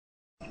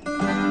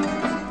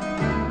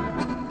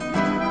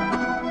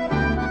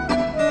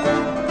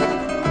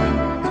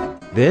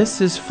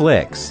This is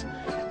Flicks,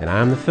 and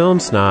I'm the film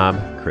snob,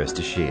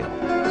 Krista Shield.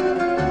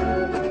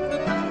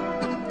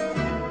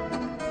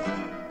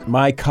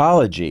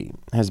 Mycology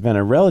has been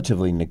a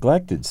relatively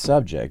neglected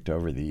subject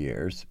over the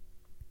years.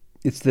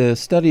 It's the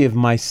study of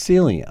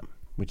mycelium,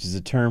 which is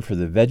a term for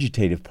the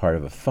vegetative part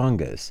of a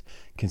fungus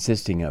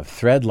consisting of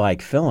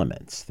thread-like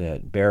filaments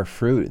that bear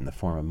fruit in the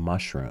form of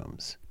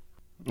mushrooms.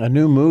 A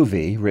new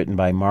movie written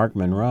by Mark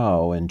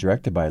Monroe and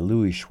directed by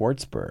Louis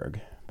Schwartzberg,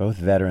 both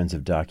veterans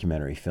of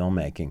documentary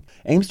filmmaking,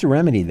 aims to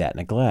remedy that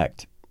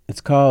neglect. It's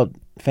called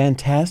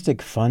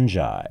Fantastic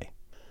Fungi,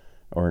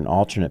 or an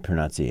alternate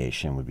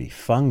pronunciation would be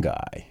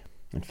fungi.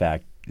 In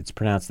fact, it's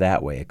pronounced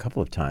that way a couple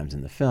of times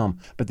in the film,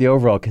 but the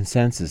overall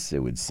consensus, it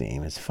would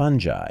seem, is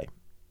fungi.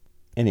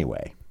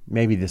 Anyway,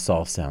 maybe this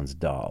all sounds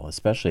dull,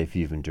 especially if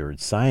you've endured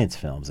science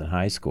films in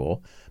high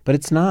school, but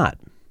it's not.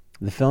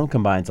 The film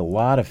combines a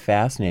lot of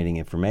fascinating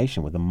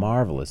information with a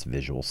marvelous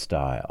visual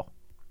style.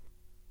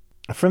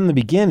 From the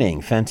beginning,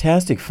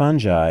 Fantastic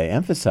Fungi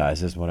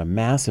emphasizes what a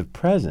massive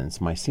presence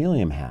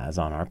mycelium has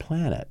on our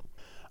planet.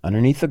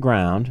 Underneath the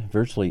ground,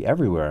 virtually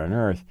everywhere on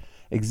Earth,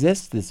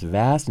 exists this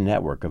vast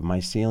network of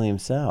mycelium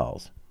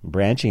cells,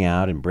 branching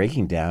out and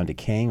breaking down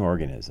decaying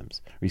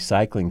organisms,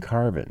 recycling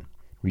carbon,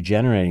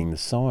 regenerating the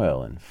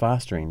soil, and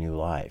fostering new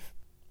life.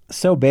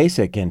 So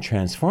basic and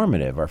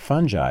transformative are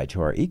fungi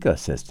to our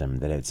ecosystem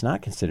that it's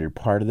not considered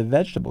part of the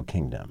vegetable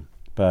kingdom,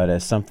 but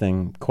as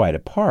something quite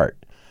apart,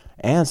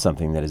 and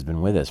something that has been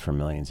with us for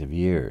millions of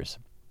years.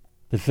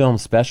 The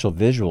film's special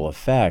visual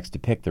effects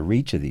depict the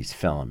reach of these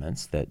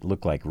filaments that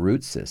look like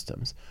root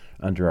systems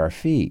under our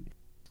feet.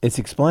 It's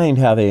explained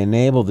how they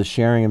enable the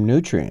sharing of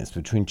nutrients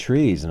between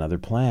trees and other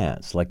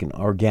plants, like an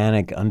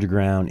organic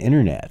underground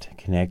internet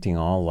connecting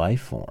all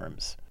life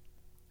forms.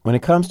 When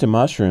it comes to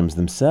mushrooms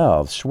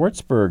themselves,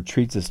 Schwartzberg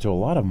treats us to a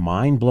lot of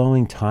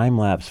mind-blowing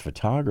time-lapse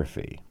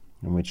photography,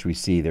 in which we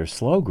see their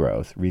slow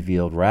growth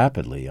revealed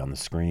rapidly on the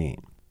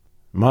screen.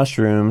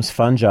 Mushrooms,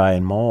 fungi,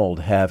 and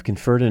mold have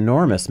conferred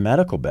enormous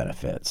medical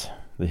benefits.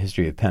 The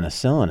history of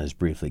penicillin is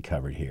briefly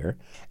covered here,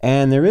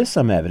 and there is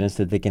some evidence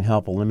that they can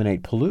help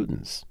eliminate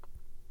pollutants.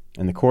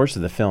 In the course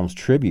of the film's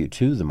tribute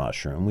to the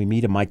mushroom, we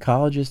meet a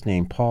mycologist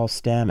named Paul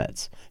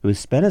Stamets, who has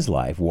spent his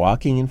life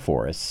walking in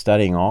forests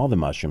studying all the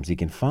mushrooms he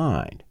can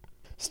find.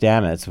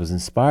 Stamets was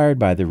inspired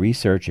by the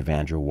research of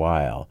Andrew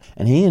Weil,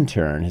 and he in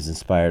turn has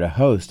inspired a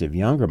host of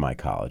younger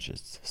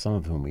mycologists, some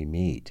of whom we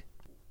meet.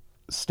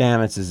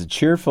 Stamets is a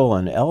cheerful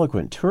and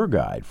eloquent tour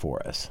guide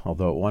for us,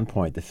 although at one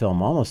point the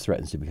film almost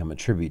threatens to become a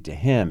tribute to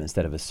him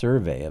instead of a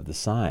survey of the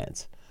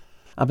science.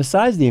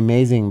 Besides the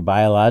amazing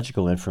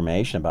biological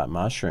information about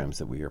mushrooms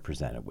that we are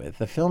presented with,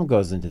 the film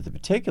goes into the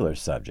particular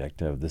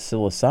subject of the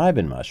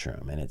psilocybin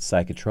mushroom and its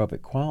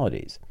psychotropic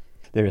qualities.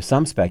 There is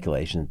some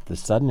speculation that the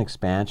sudden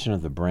expansion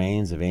of the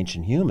brains of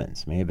ancient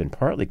humans may have been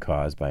partly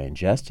caused by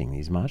ingesting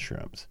these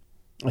mushrooms.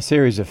 A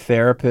series of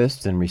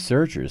therapists and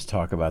researchers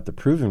talk about the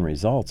proven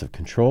results of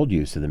controlled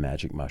use of the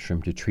magic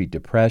mushroom to treat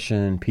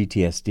depression,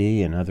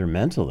 PTSD, and other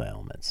mental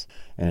ailments.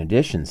 In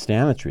addition,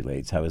 Stamets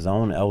relates how his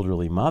own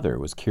elderly mother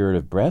was cured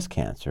of breast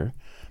cancer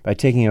by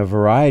taking a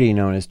variety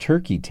known as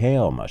turkey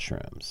tail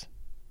mushrooms.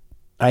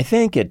 I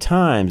think at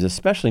times,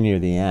 especially near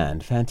the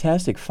end,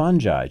 Fantastic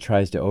Fungi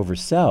tries to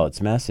oversell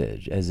its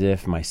message as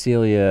if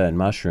mycelia and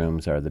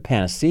mushrooms are the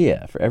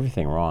panacea for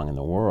everything wrong in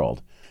the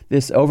world.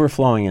 This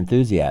overflowing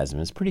enthusiasm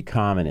is pretty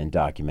common in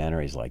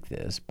documentaries like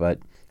this, but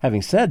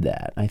having said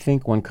that, I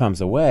think one comes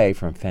away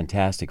from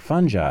Fantastic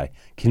Fungi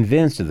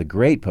convinced of the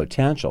great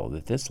potential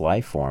that this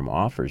life form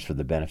offers for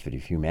the benefit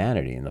of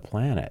humanity and the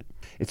planet.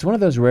 It's one of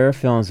those rare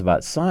films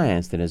about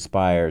science that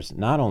inspires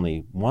not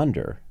only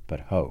wonder, but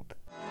hope.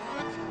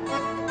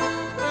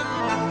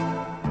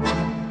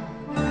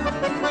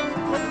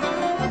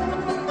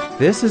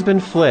 This has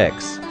been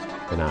Flicks,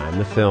 and I'm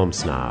the film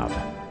snob.